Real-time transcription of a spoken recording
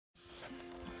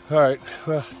All right,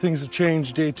 well, things have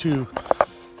changed. Day 2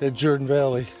 at Jordan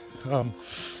Valley.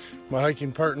 My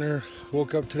hiking partner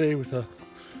woke up today with a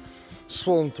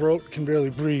swollen throat, can barely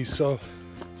breathe, so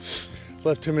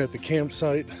left him at the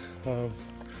campsite. I'm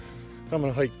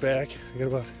gonna hike back. I got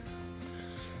about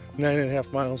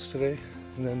 9.5 miles today,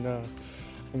 and then I'm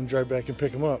gonna drive back and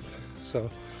pick him up. So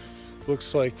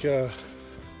looks like it's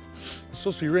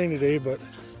supposed to be rain today, but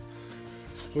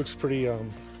looks pretty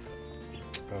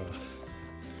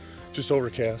just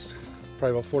overcast,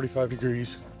 probably about 45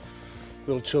 degrees. A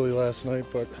little chilly last night,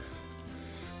 but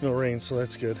no rain, so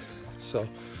that's good. So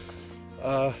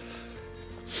gonna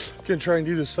try and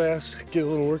do this fast, get a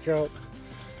little workout.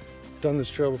 Done this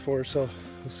trail before, so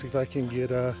let's see if I can get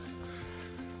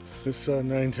this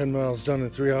 9-10 miles done in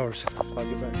 3 hours. I'll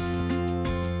get back.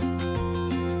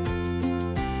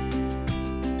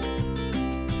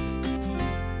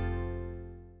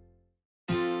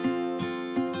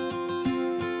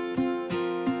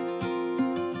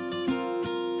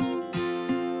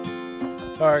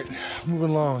 All right, moving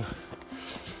along.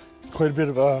 Quite a bit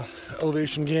of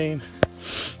elevation gain.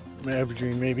 I'm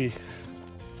averaging maybe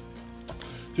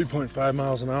 3.5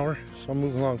 miles an hour, so I'm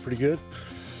moving along pretty good.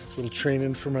 A little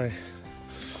training for my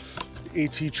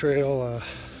AT trail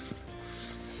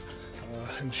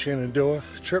in Shenandoah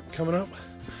trip coming up.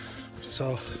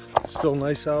 So it's still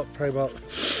nice out, probably about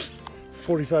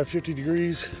 45-50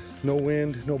 degrees, no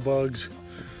wind, no bugs,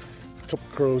 a couple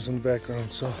crows in the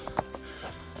background. So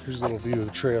here's a little view of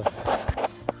the trail.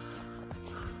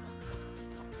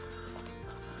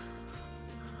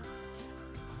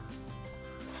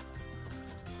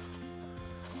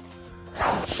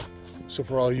 So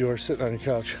for all you who are sitting on your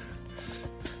couch,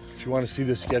 if you want to see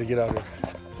this, you got to get out here.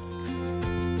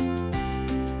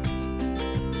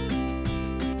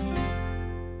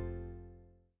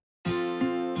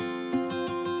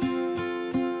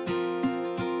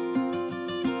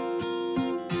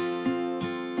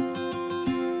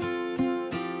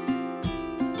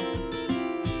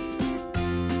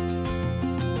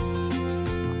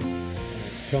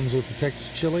 Comes with the Texas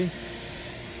chili,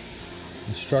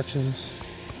 instructions,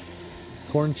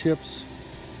 corn chips,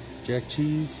 jack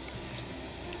cheese,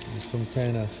 and some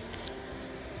kind of,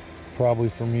 probably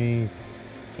for me,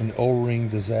 an O-ring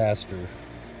disaster.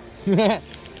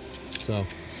 So,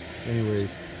 anyways,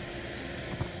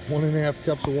 1.5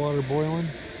 cups of water boiling.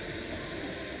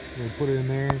 We'll put it in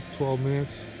there, 12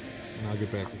 minutes, and I'll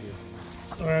get back with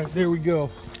you. All right, there we go.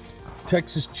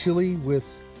 Texas chili with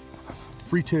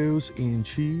Fritos and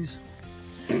cheese.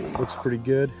 Looks pretty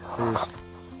good. There's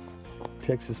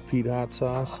Texas Pete hot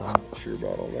sauce. I'm not sure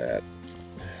about all that.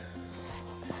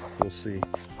 We'll see.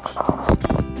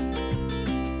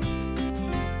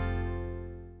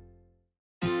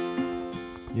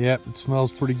 Yep, it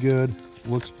smells pretty good.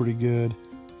 Looks pretty good.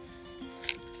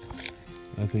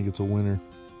 I think it's a winner.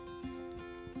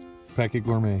 Packet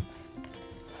Gourmet.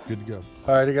 Good to go.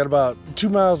 All right, I got about 2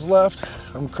 miles left.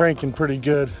 I'm cranking pretty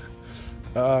good.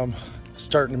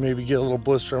 Starting to maybe get a little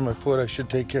blister on my foot I should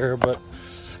take care of, but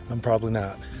I'm probably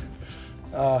not.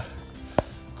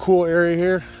 Cool area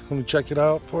here. Let me check it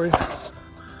out for you.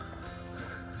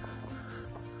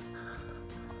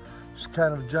 Just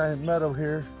kind of a giant meadow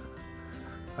here.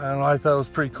 I don't know, I thought it was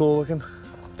pretty cool looking.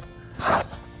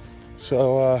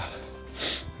 So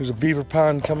there's a beaver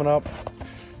pond coming up.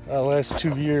 Last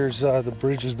 2 years the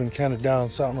bridge has been kind of down,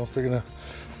 so I don't know if they're gonna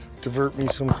divert me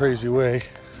some crazy way.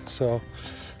 So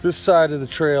this side of the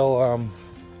trail,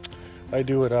 I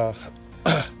do it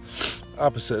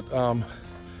opposite.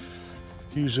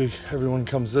 Usually everyone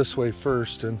comes this way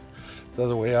first and the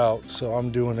other way out, so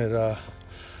I'm doing it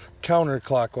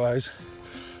counterclockwise.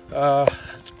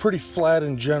 It's pretty flat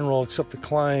in general, except the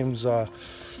climbs. The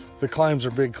climbs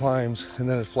are big climbs, and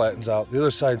then it flattens out. The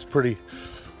other side's pretty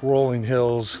rolling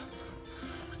hills,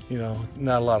 you know,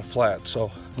 not a lot of flat, so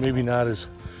maybe not as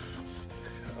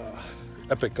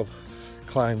epic of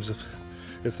climbs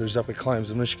if there's epic climbs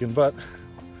in Michigan, but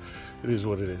it is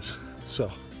what it is.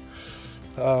 So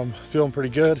feeling pretty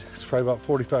good. It's probably about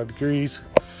 45 degrees.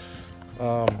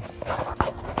 Can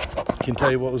tell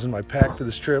you what was in my pack for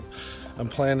this trip. I'm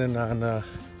planning on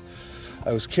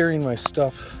I was carrying my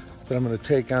stuff that I'm going to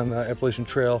take on the Appalachian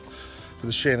Trail for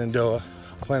the Shenandoah.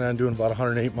 Planning on doing about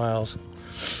 108 miles.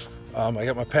 I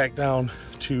got my pack down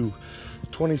to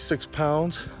 26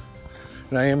 pounds,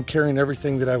 and I am carrying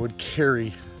everything that I would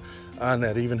carry on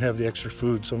that. I even have the extra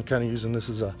food, so I'm kind of using this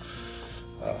as a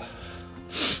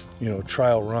you know,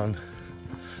 trial run.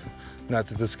 Not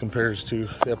that this compares to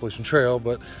the Appalachian Trail,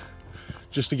 but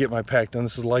just to get my pack done.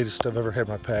 This is the lightest I've ever had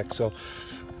my pack. So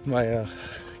my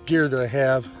gear that I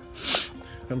have,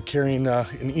 I'm carrying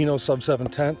an Eno Sub 7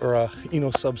 tent, or a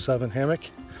Eno Sub 7 hammock,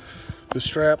 the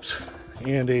straps,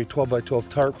 and a 12x12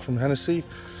 tarp from Hennessy.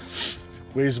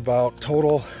 Weighs about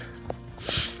total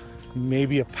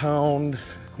maybe 1 pound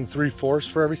and 3/4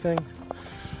 for everything.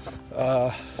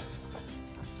 And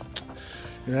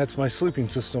that's my sleeping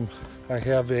system. I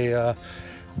have a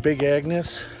Big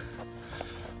Agnes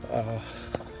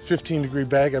 15-degree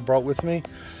bag I brought with me.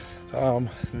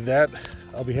 That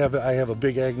I have a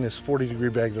Big Agnes 40-degree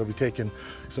bag that I'll be taking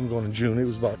because I'm going in June. It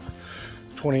was about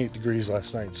 28 degrees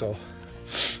last night, so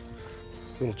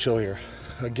a little chillier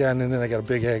again. And then I got a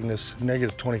Big Agnes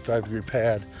negative 25-degree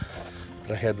pad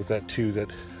that I had with that too,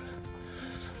 that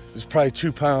is probably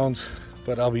 2 pounds,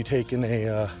 but I'll be taking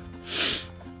a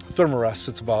Thermarest.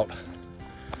 It's about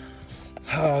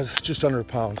just under 1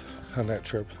 pound on that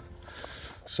trip.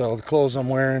 So the clothes I'm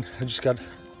wearing, I just got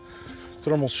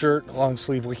thermal shirt, long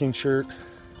sleeve wicking shirt,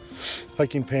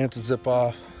 hiking pants and zip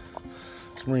off,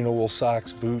 some merino wool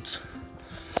socks, boots.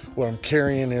 What I'm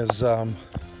carrying is I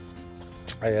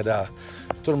had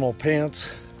thermal pants,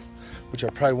 which I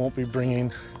probably won't be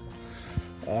bringing,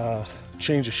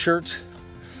 change of shirts,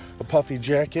 a puffy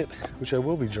jacket, which I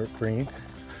will be bringing.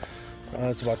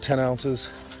 It's about 10 ounces,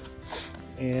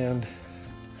 and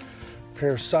a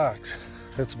pair of socks.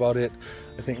 That's about it.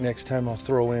 I think next time I'll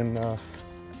throw in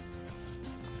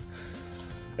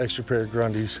extra pair of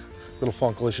Grundies, little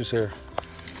Funkalicious here.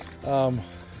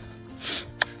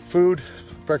 Food,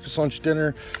 breakfast, lunch,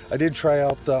 dinner. I did try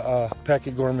out the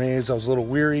Packet Gourmets. I was a little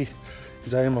weary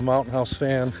because I am a Mountain House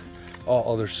fan.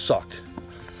 All others suck.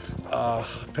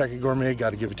 Packet Gourmet,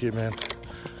 gotta give it to you, man.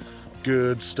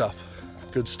 Good stuff.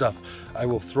 Good stuff. I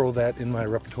will throw that in my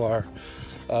repertoire.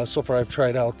 So far I've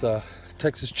tried out the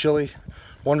Texas chili.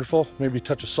 Wonderful. Maybe a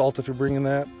touch of salt if you're bringing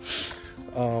that.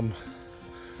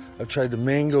 I've tried the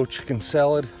mango chicken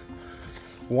salad.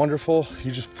 Wonderful.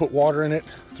 You just put water in it,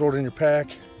 throw it in your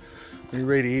pack. When you're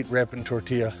ready to eat, wrap it in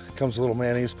tortilla. Comes with little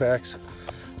mayonnaise packs.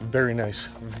 Very nice.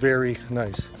 Very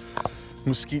nice.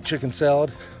 Mesquite chicken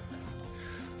salad.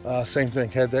 Same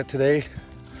thing. Had that today.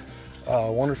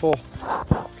 Wonderful.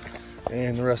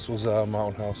 And the rest was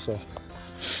Mountain House. So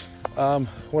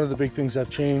one of the big things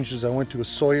I've changed is I went to a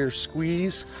Sawyer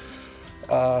Squeeze.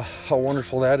 How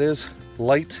wonderful that is.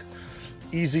 Light,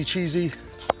 easy cheesy,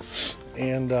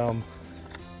 and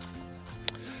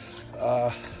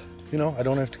you know, I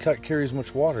don't have to carry as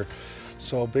much water.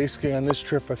 So basically on this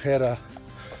trip I've had a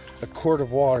quart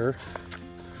of water.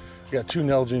 I got 2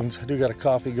 Nalgene's. I do got a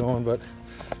coffee going, but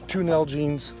 2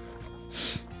 Nalgene's,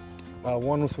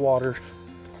 one with water,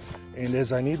 and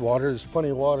as I need water, there's plenty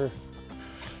of water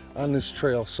on this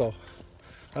trail, so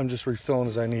I'm just refilling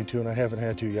as I need to, and I haven't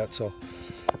had to yet. So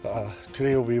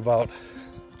today will be about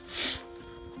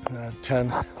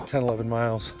 10-11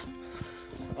 miles,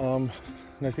 and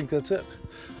I think that's it.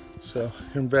 So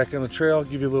I'm back on the trail,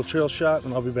 give you a little trail shot,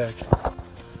 and I'll be back.